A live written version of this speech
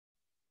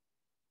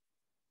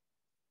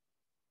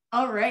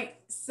All right,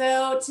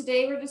 so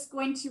today we're just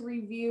going to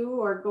review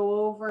or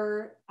go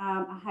over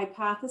a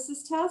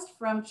hypothesis test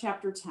from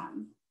chapter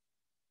 10.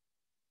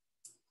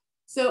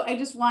 So I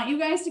just want you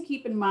guys to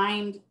keep in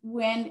mind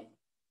when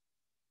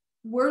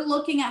we're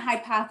looking at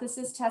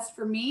hypothesis tests,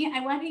 for me, I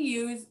want to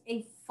use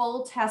a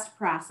full test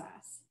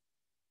process,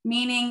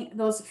 meaning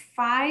those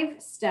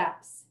 5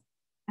 steps.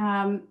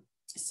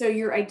 So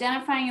you're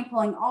identifying and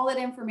pulling all that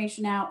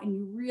information out and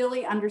you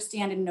really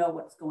understand and know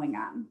what's going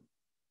on.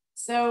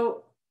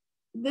 So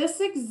this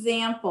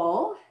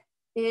example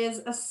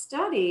is a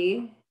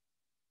study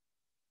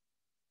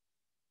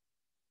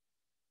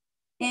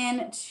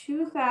in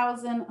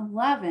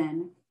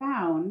 2011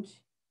 found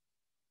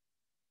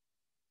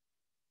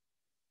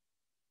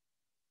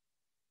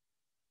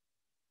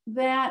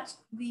that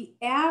the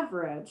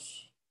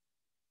average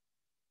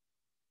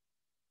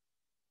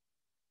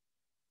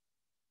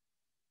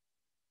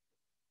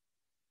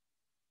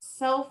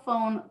cell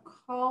phone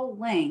call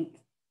length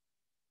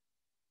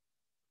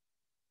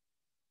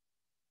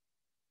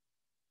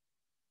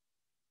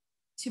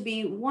to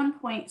be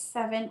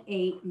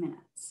 1.78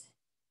 minutes.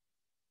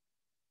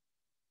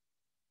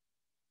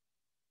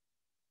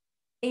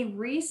 A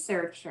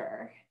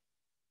researcher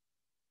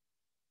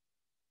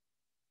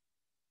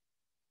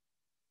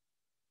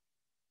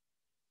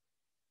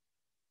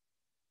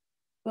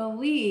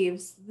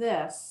believes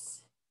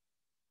this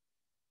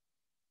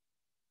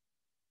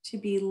to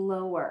be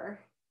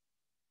lower.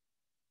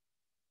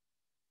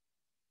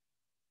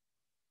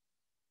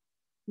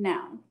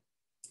 Now,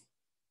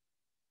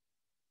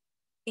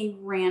 a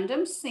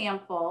random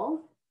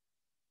sample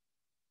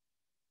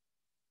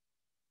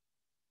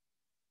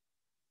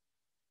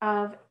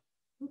of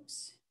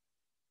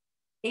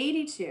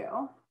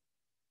 82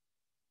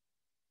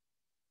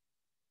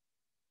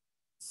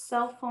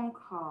 cell phone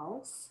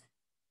calls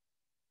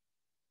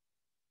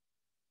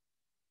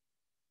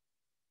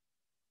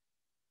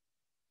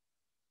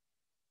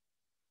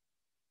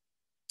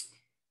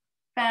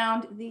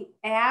found the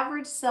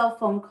average cell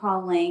phone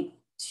call length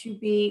to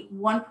be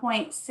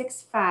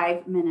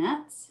 1.65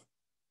 minutes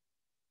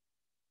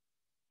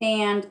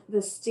and the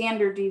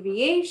standard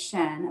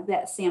deviation of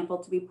that sample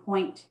to be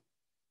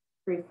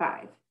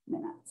 0.35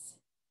 minutes.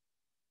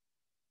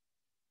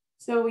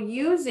 So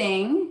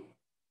using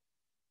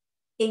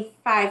a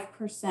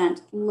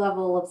 5%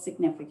 level of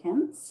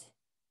significance,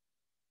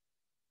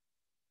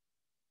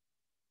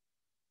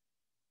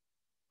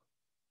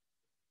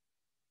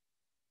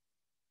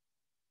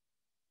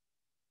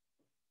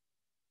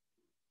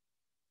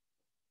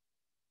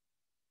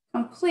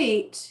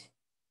 complete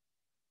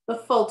the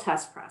full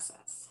test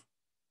process.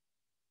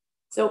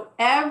 So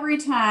every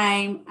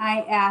time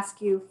I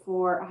ask you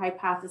for a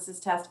hypothesis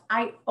test,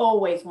 I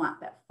always want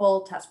that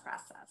full test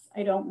process.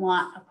 I don't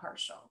want a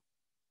partial.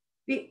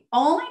 The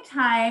only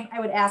time I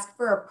would ask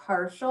for a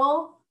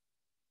partial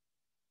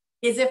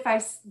is if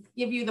I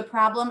give you the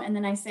problem and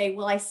then I say,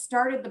 well, I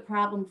started the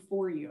problem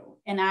for you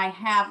and I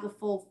have the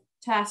full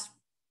test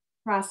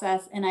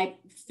process and I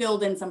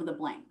filled in some of the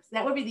blanks.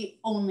 That would be the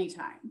only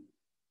time.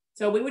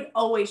 So we would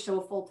always show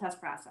a full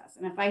test process.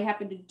 And if I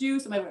happen to do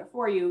some of it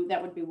for you,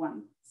 that would be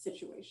one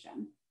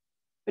situation.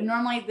 But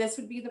normally this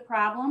would be the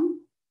problem.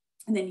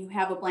 And then you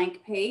have a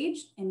blank page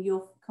and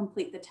you'll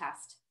complete the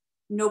test.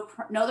 No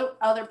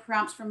other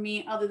prompts from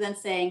me other than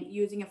saying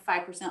using a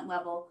 5%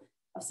 level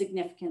of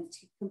significance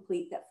to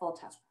complete that full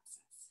test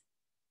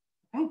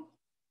process. Okay.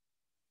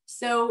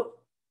 So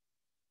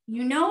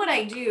you know what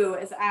I do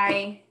is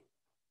I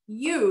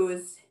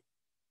use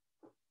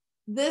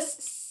this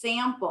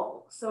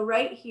sample. So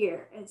right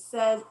here, it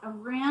says a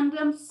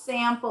random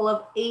sample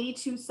of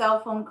 82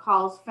 cell phone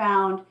calls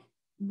found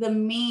the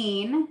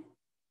mean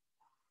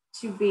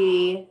to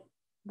be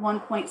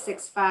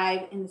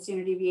 1.65 and the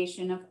standard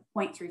deviation of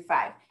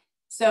 0.35.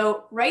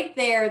 So right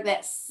there,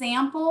 that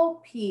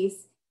sample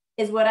piece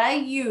is what I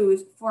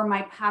use for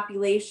my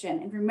population.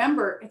 And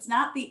remember, it's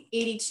not the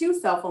 82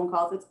 cell phone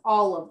calls, it's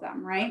all of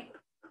them, right?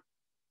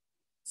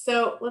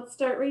 So let's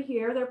start right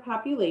here, their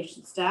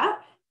population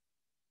step.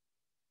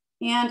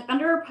 And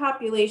under a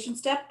population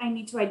step, I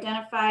need to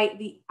identify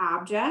the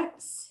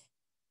objects.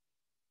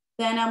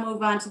 Then I'll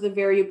move on to the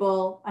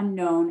variable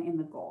unknown in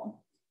the goal.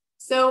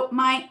 So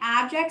my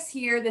objects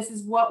here, this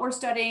is what we're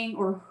studying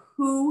or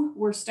who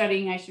we're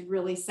studying, I should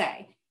really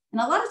say. And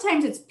a lot of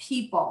times it's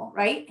people,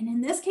 right? And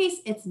in this case,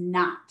 it's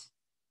not.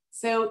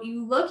 So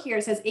you look here,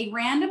 it says a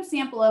random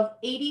sample of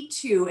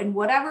 82 and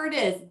whatever it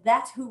is,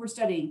 that's who we're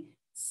studying,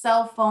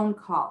 cell phone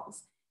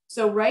calls.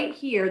 So right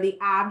here, the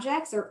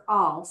objects are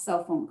all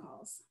cell phone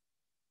calls.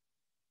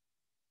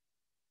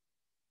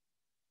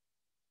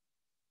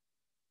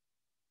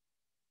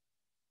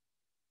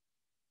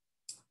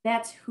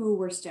 That's who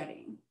we're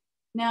studying.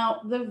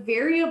 Now, the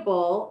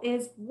variable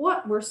is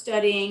what we're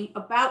studying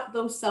about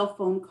those cell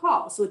phone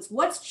calls. So it's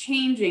what's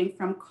changing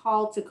from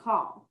call to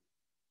call.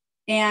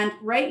 And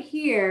right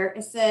here,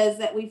 it says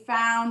that we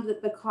found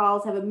that the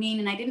calls have a mean,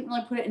 and I didn't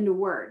really put it into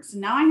words. So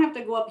now I have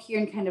to go up here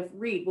and kind of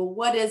read, well,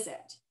 what is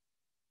it?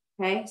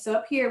 Okay, so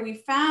up here, we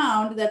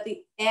found that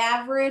the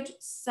average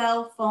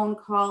cell phone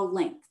call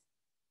length.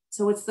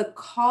 So it's the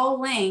call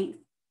length,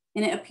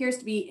 and it appears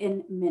to be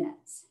in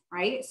minutes,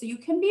 right? So you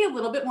can be a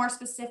little bit more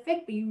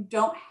specific, but you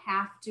don't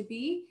have to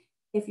be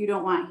if you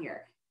don't want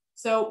here.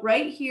 So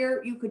right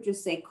here, you could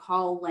just say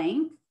call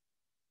length.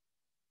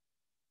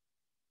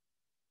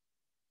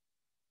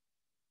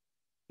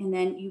 And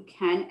then you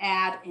can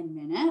add in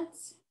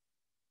minutes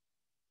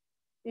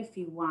if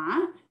you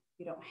want.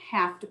 You don't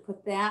have to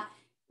put that.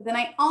 But then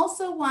I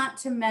also want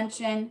to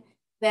mention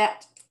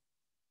that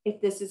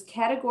if this is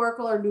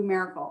categorical or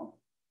numerical.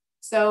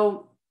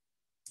 So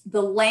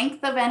the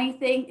length of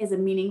anything is a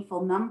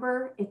meaningful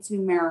number. It's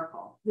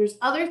numerical. There's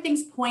other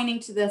things pointing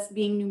to this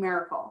being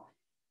numerical.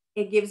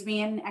 It gives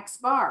me an X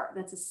bar.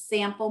 That's a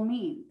sample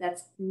mean.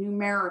 That's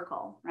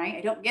numerical, right?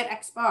 I don't get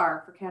X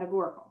bar for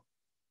categorical.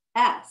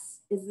 S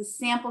is the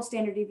sample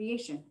standard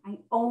deviation. I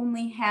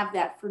only have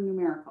that for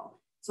numerical.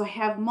 So I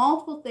have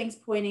multiple things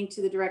pointing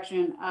to the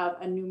direction of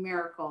a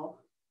numerical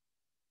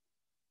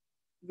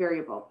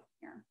variable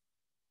here.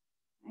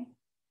 Okay.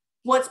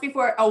 What's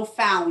before? Oh,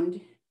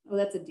 found. Oh,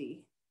 that's a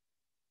D.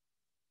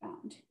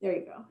 Found. There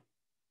you go.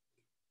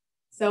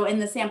 So in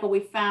the sample, we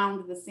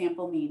found the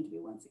sample mean to be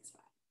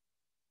 165.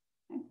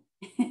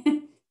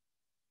 Okay.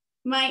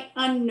 My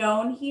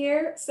unknown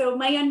here. So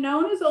my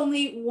unknown is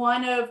only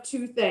one of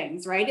two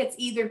things, right? It's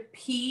either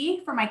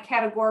P for my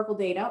categorical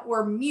data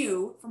or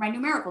mu for my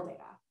numerical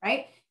data,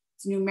 right?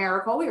 It's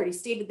numerical. We already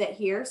stated that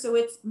here. So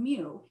it's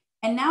mu.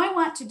 And now I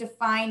want to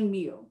define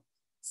mu.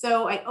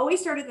 So I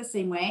always start it the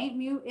same way.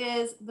 Mu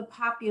is the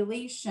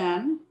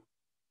population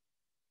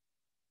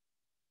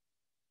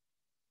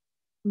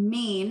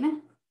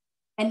mean.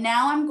 And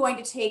now I'm going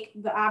to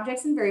take the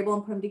objects and variable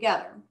and put them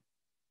together.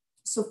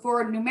 So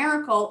for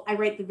numerical, I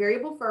write the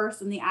variable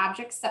first and the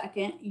object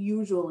second,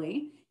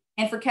 usually.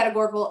 And for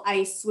categorical,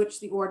 I switch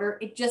the order.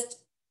 It just,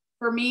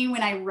 for me,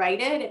 when I write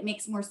it, it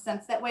makes more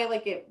sense that way,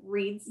 like it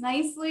reads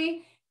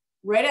nicely.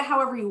 Write it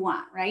however you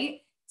want,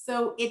 right?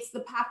 So it's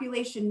the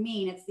population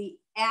mean. It's the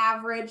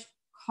average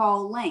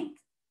call length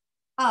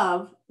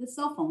of the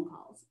cell phone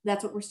calls.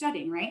 That's what we're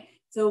studying, right?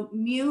 So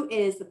mu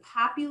is the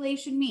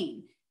population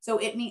mean. So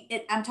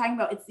I'm talking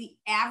about it's the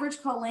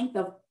average call length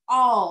of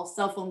all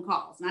cell phone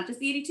calls, not just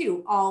the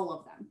 82, all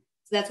of them.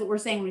 So that's what we're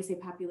saying when we say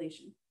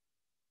population.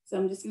 So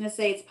I'm just going to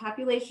say it's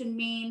population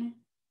mean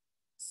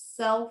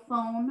cell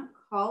phone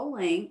call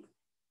length.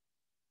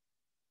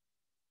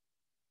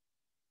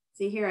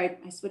 See here,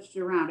 I switched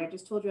it around. I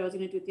just told you I was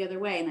going to do it the other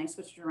way, and I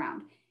switched it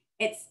around.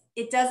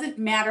 It doesn't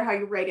matter how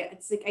you write it.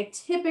 It's like I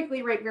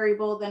typically write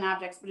variable then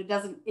objects, but it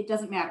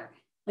doesn't matter.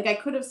 Like I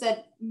could have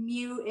said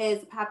mu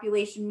is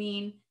population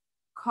mean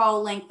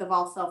call length of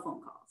all cell phone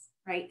calls.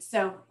 Right?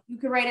 So you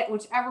could write it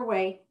whichever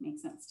way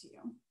makes sense to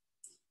you.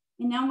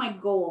 And now my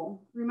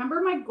goal.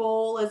 Remember, my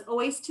goal is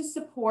always to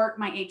support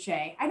my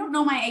HA. I don't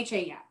know my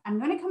HA yet. I'm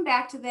going to come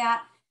back to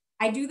that.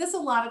 I do this a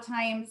lot of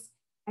times.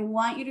 I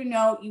want you to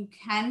know you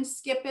can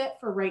skip it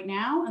for right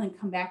now and then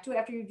come back to it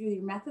after you do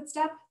your method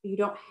step, but you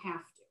don't have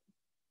to.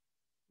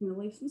 I'm going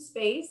to leave some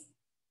space.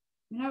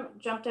 I'm going to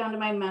jump down to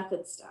my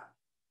method step.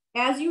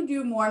 As you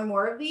do more and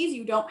more of these,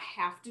 you don't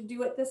have to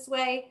do it this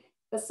way.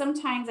 But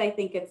sometimes I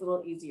think it's a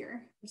little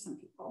easier for some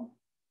people.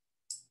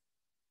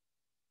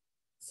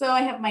 So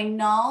I have my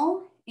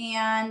null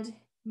and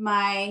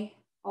my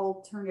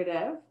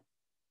alternative,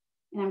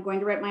 and I'm going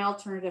to write my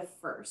alternative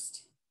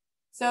first.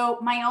 So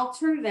my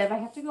alternative, I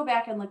have to go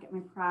back and look at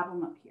my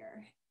problem up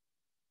here.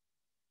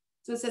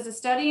 So it says a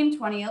study in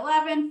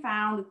 2011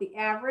 found that the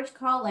average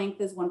call length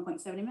is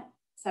 1.78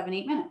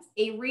 minutes.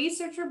 A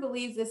researcher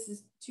believes this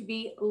is to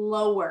be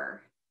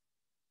lower.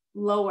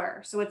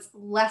 So it's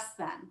less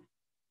than.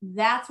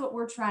 That's what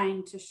we're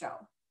trying to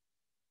show.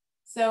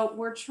 So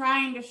we're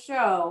trying to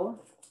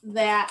show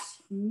that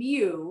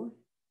mu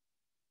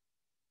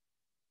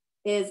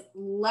is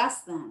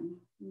less than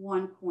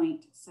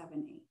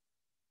 1.78.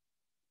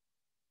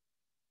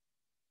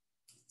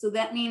 So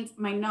that means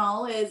my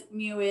null is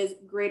mu is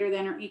greater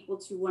than or equal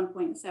to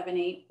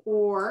 1.78,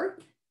 or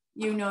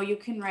you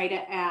can write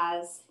it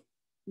as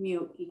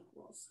mu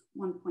equals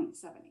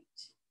 1.78.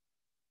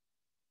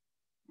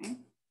 Okay.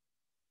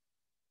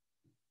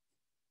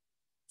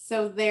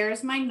 So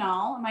there's my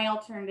null and my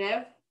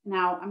alternative.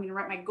 Now I'm going to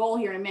write my goal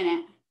here in a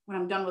minute when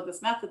I'm done with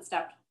this method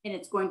step, and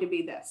it's going to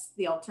be this,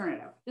 the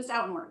alternative, just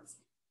out in words.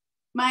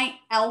 My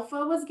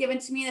alpha was given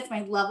to me. That's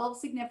my level of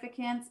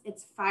significance.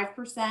 It's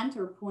 5%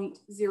 or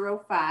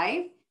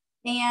 0.05.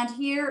 And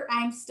here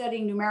I'm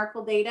studying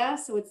numerical data.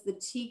 So it's the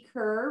T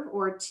curve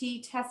or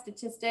T test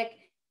statistic.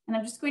 And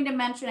I'm just going to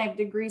mention I have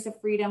degrees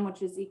of freedom,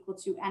 which is equal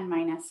to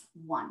n-1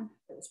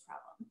 for this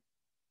problem.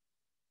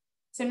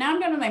 So now I'm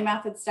done with my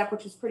method step,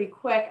 which is pretty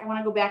quick. I want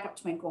to go back up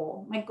to my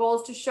goal. My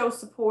goal is to show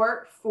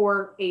support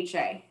for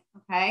HA,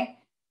 okay?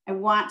 I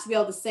want to be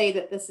able to say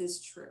that this is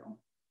true.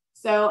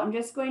 So I'm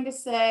just going to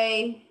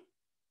say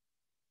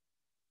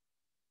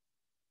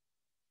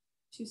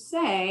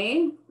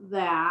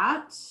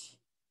that,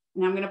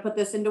 and I'm going to put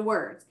this into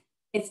words.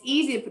 It's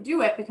easy to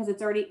do it because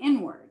it's already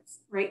in words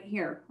right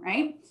here,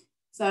 right?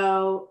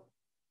 So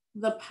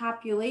the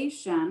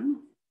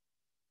population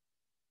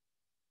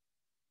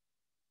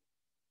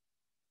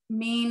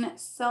mean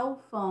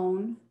cell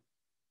phone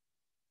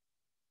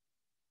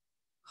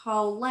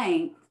call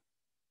length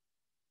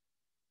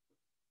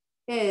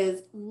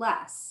is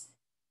less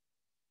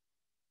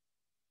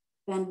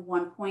than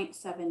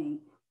 1.78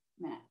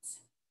 minutes.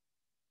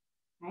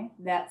 Okay,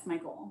 that's my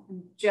goal.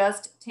 I'm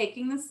just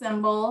taking the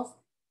symbols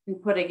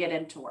and putting it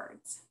into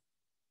words.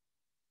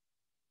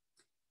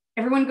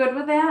 Everyone good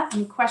with that?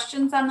 Any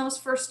questions on those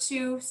first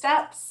two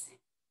steps?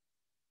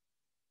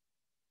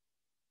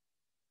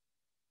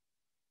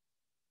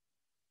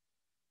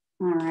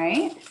 All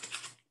right.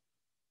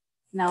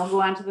 Now we'll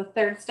go on to the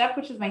third step,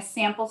 which is my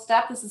sample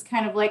step. This is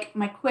kind of like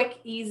my quick,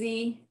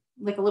 easy,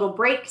 like a little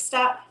break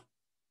step.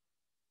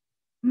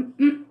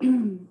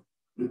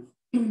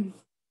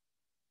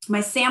 My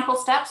sample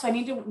step. So I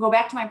need to go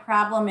back to my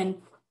problem and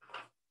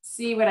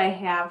see what I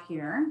have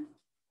here.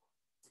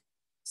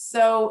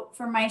 So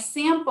for my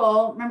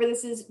sample, remember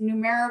this is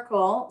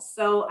numerical.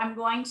 So I'm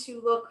going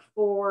to look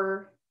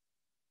for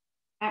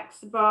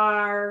X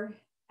bar,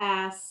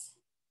 S,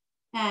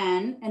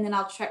 N, and then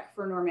I'll check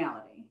for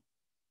normality.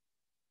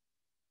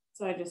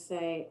 So I just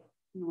say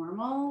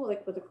normal,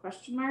 like with a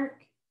question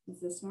mark. Is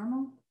this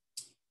normal?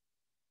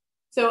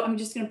 So I'm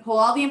just going to pull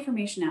all the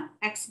information out.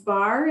 X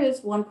bar is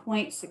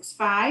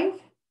 1.65,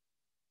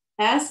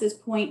 S is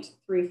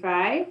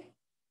 0.35,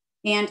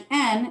 and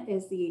N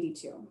is the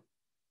 82.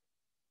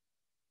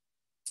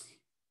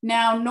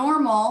 Now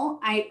normal,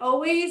 I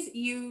always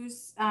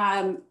use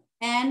N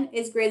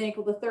is greater than or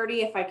equal to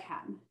 30 if I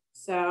can.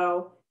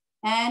 So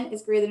N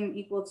is greater than or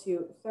equal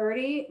to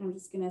 30. I'm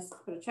just going to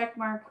put a check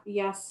mark.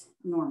 Yes,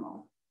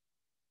 normal.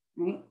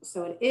 Right?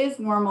 So it is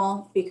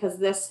normal because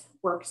this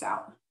works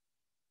out.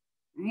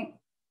 Right?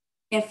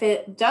 If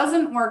it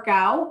doesn't work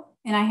out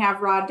and I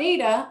have raw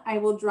data, I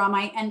will draw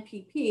my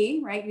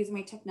NPP, right, using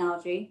my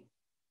technology.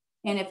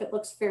 And if it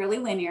looks fairly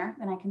linear,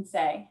 then I can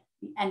say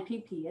the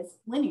NPP is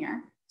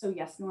linear. So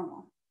yes,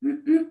 normal.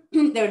 That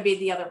would be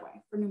the other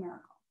way for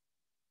numerical.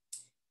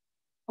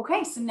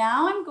 Okay, so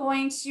now I'm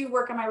going to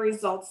work on my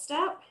results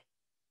step.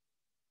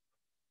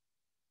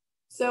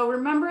 So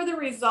remember the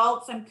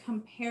results, I'm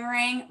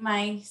comparing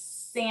my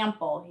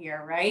sample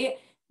here, right?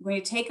 I'm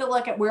going to take a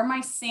look at where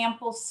my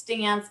sample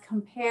stands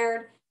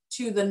compared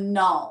to the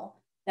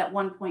null, that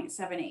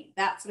 1.78.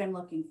 That's what I'm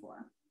looking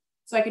for.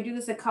 So I could do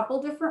this a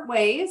couple different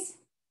ways,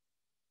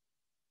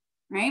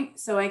 right?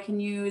 So I could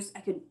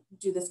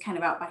do this kind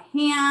of out by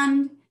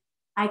hand.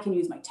 I can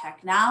use my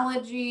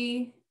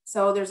technology.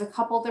 So there's a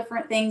couple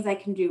different things I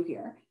can do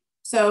here.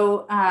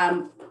 So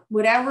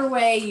whatever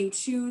way you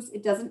choose,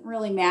 it doesn't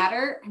really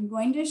matter. I'm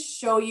going to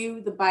show you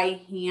the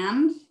by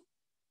hand.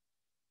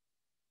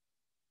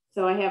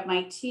 So I have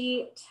my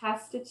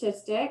t-test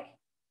statistic,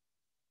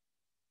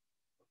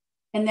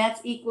 and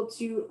that's equal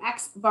to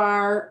X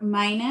bar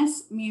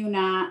minus mu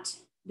naught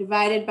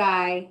divided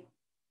by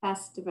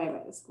S divided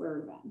by the square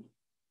root of N.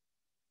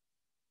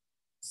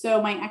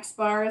 So my X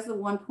bar is the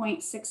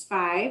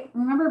 1.65.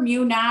 Remember,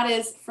 mu naught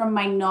is from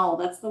my null.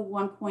 That's the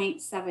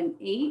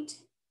 1.78.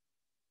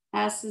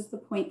 S is the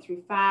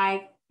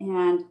 0.35,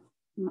 and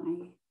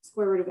my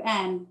square root of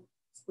N,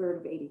 square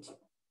root of 82.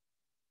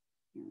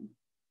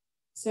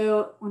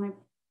 So when I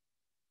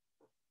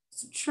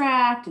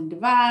subtract and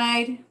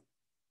divide,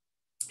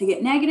 I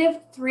get negative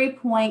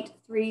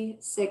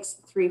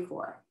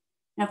 3.3634.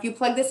 Now, if you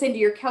plug this into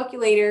your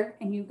calculator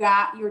and you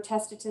got your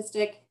test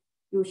statistic,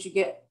 you should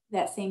get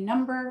that same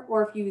number,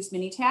 or if you use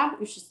Minitab,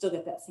 you should still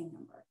get that same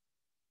number.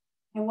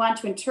 I want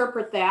to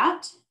interpret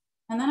that,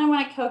 and then I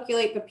want to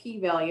calculate the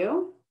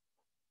p-value,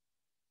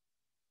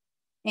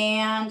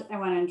 and I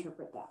want to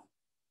interpret that.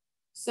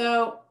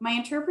 So my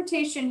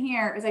interpretation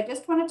here is I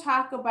just want to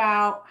talk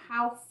about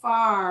how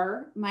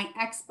far my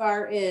X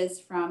bar is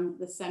from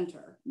the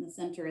center, and the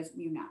center is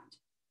mu naught.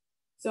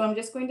 So I'm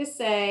just going to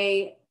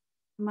say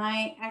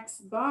my X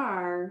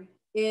bar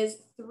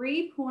is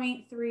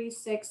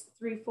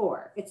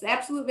 3.3634. It's the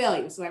absolute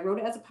value, so I wrote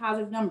it as a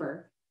positive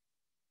number.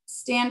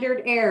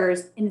 Standard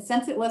errors, in the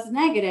sense it was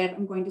negative,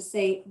 I'm going to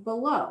say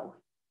below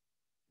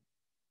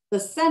the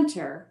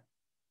center,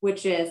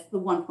 which is the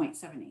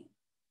 1.78.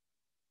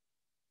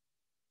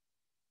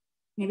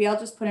 Maybe I'll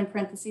just put in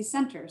parentheses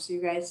center so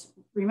you guys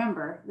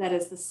remember that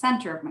is the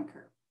center of my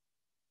curve.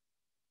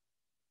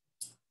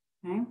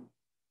 Okay.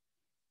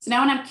 So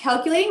now when I'm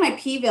calculating my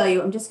p-value,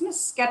 I'm just going to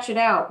sketch it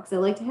out because I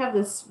like to have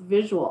this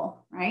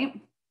visual, right?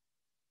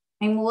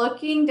 I'm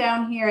looking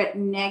down here at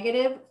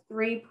negative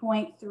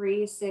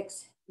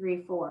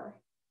 3.3634.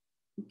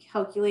 I'm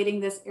calculating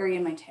this area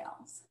in my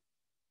tails.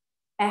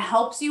 It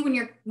helps you when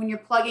you're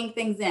plugging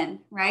things in,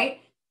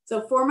 right?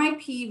 So for my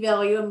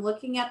p-value, I'm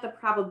looking at the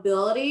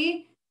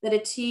probability that a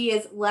t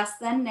is less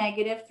than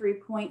negative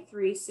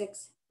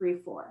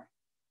 3.3634.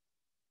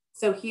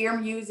 So here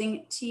I'm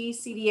using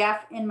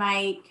TCDF in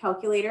my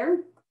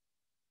calculator.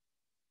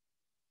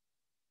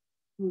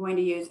 I'm going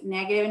to use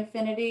negative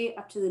infinity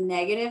up to the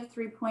negative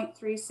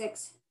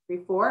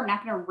 3.3634. I'm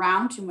not going to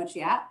round too much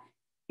yet.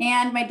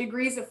 And my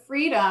degrees of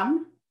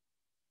freedom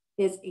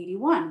is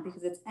 81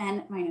 because it's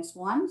n minus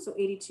 1, so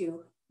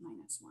 82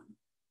 minus 1.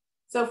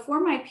 So for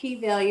my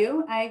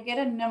p-value, I get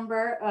a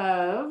number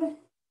of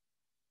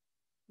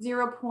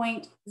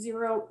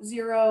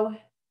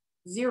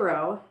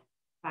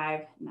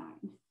 0.00059.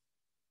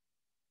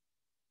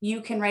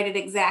 You can write it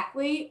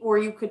exactly, or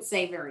you could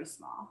say very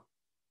small.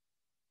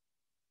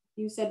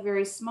 You said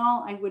very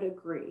small, I would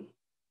agree.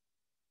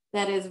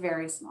 That is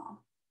very small.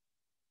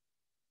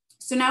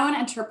 So now I want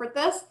to interpret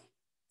this.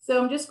 So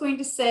I'm just going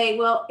to say,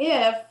 well,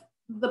 if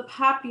the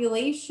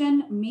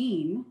population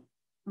mean,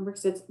 remember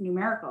because it's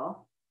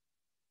numerical,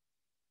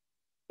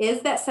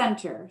 is that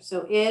center,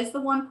 so is the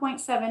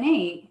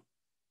 1.78,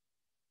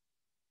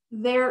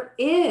 there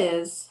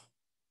is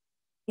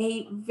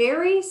a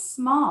very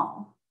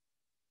small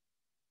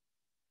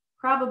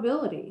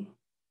probability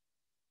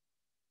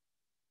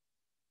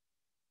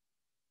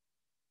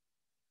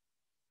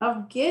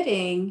of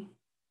getting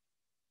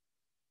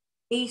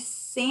a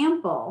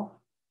sample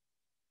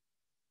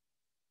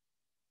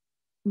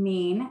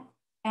mean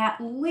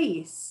at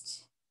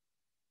least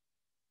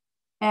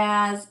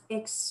as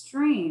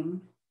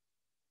extreme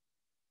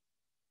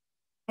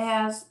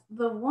as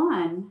the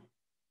one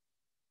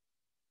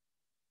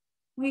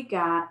we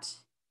got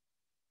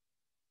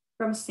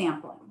from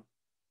sampling.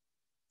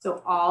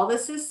 So all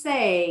this is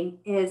saying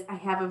is I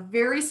have a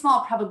very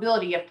small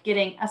probability of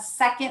getting a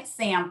second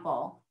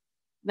sample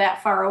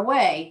that far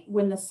away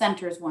when the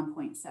center is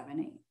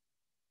 1.78.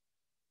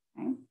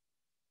 Okay.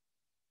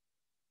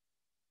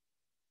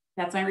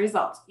 That's my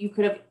results. You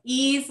could have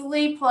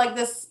easily plugged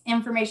this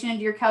information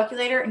into your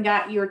calculator and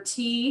got your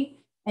T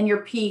and your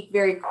P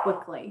very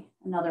quickly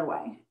another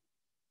way.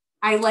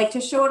 I like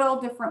to show it all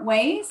different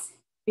ways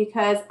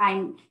because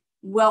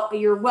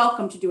you're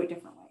welcome to do it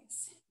different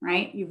ways,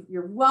 right?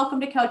 You're welcome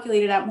to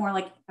calculate it out more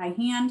like by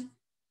hand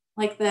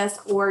like this,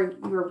 or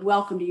you're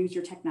welcome to use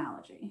your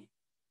technology.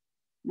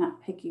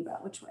 Not picky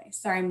about which way.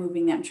 Sorry, I'm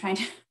moving that. I'm trying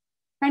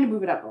to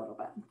move it up a little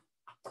bit.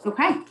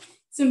 Okay,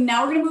 so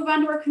now we're gonna move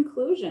on to our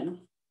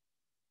conclusion.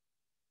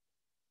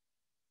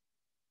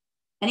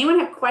 Anyone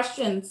have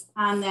questions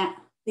on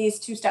these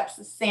two steps,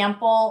 the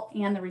sample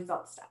and the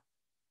result step,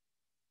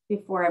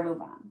 before I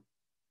move on?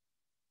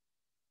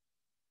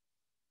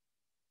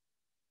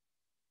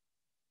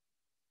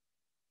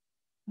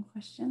 No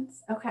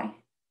questions? Okay.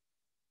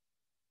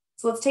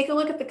 So let's take a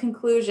look at the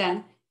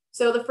conclusion.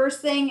 So the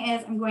first thing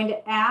is I'm going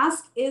to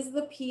ask, is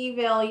the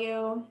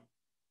p-value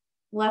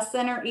less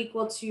than or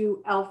equal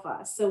to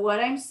alpha? So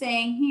what I'm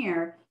saying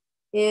here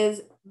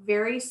is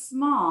very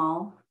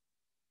small,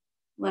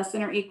 less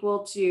than or equal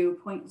to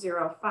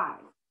 0.05.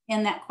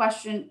 And that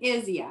question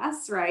is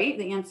yes, right?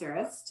 The answer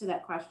is to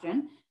that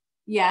question.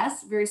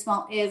 Yes, very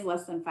small is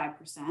less than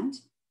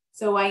 5%.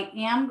 So I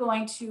am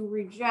going to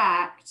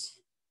reject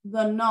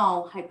the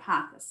null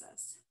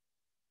hypothesis.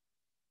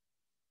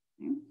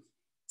 Okay.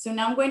 So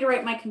now I'm going to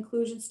write my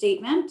conclusion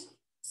statement.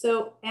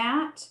 So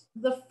at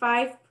the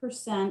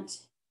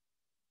 5%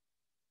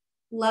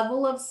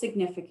 level of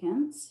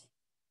significance,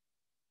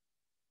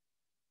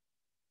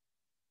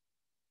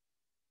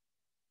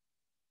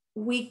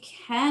 we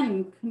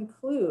can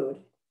conclude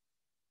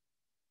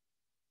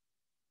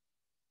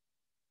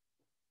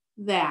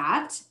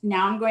that,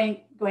 now I'm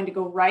going to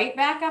go right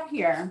back up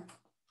here,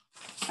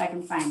 if I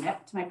can find it,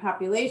 to my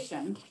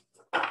population.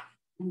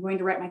 I'm going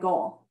to write my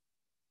goal.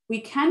 We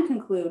can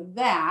conclude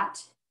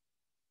that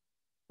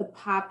the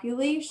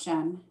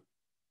population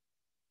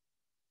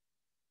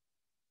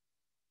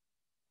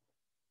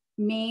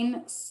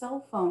mean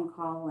cell phone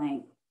call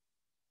length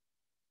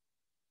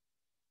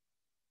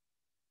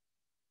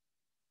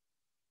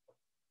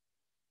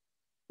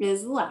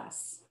is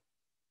less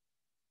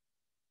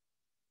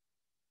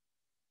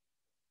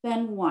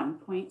than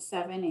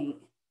 1.78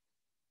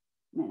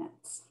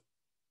 minutes.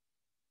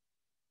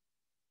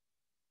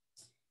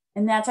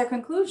 And that's our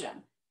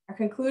conclusion. Our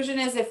conclusion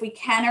is if we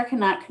can or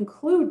cannot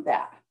conclude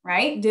that,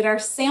 right? Did our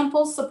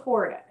sample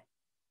support it?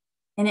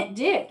 And it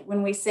did.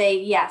 When we say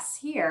yes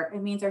here,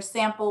 it means our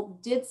sample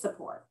did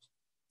support.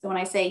 So when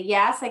I say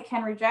yes, I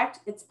can reject,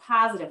 it's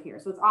positive here.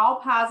 So it's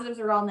all positives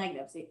or all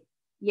negatives.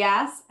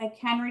 Yes, I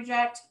can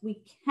reject,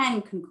 we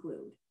can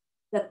conclude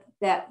that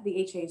the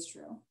HA is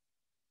true.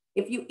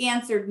 If you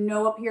answered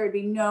no up here, it'd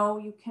be no,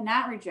 you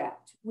cannot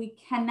reject. We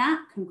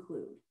cannot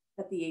conclude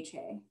that the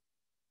HA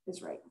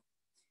is right.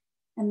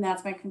 And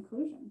that's my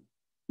conclusion.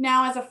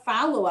 Now, as a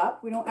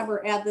follow-up, we don't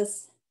ever add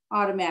this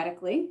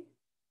automatically,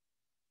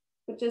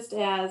 but just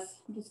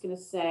as, I'm just going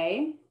to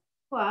say,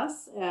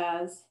 plus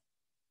as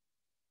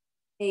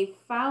a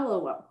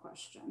follow-up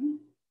question.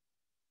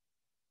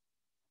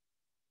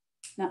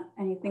 Not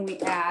anything we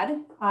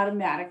add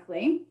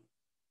automatically.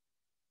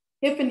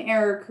 If an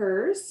error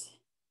occurs,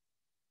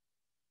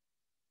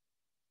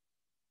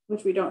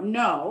 which we don't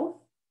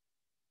know,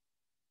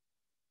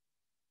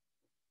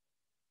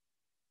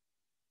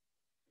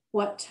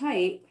 what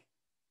type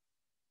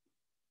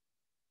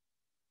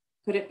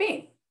could it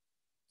be?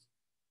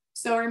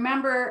 So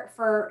remember,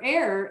 for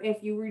error,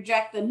 if you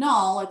reject the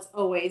null, it's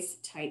always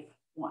type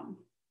 1,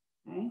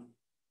 okay?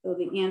 So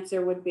the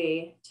answer would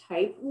be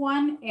type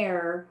 1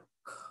 error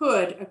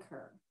could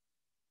occur,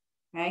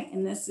 okay?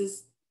 And this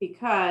is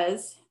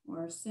because, or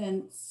or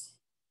since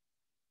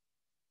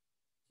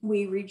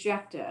we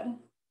rejected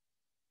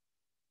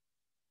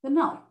the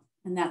null,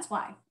 and that's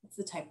why it's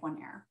the type 1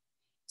 error.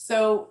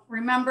 So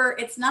remember,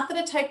 it's not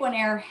that a type 1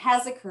 error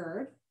has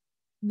occurred.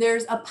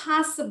 There's a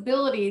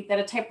possibility that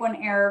a type 1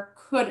 error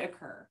could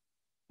occur.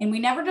 And we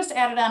never just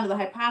add it onto the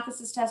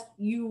hypothesis test.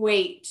 You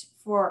wait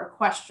for a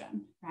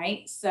question,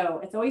 right? So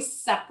it's always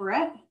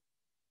separate.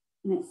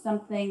 And it's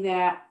something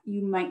that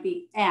you might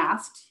be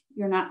asked.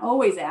 You're not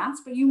always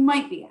asked, but you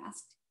might be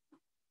asked.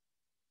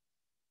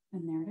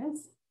 And there it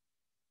is.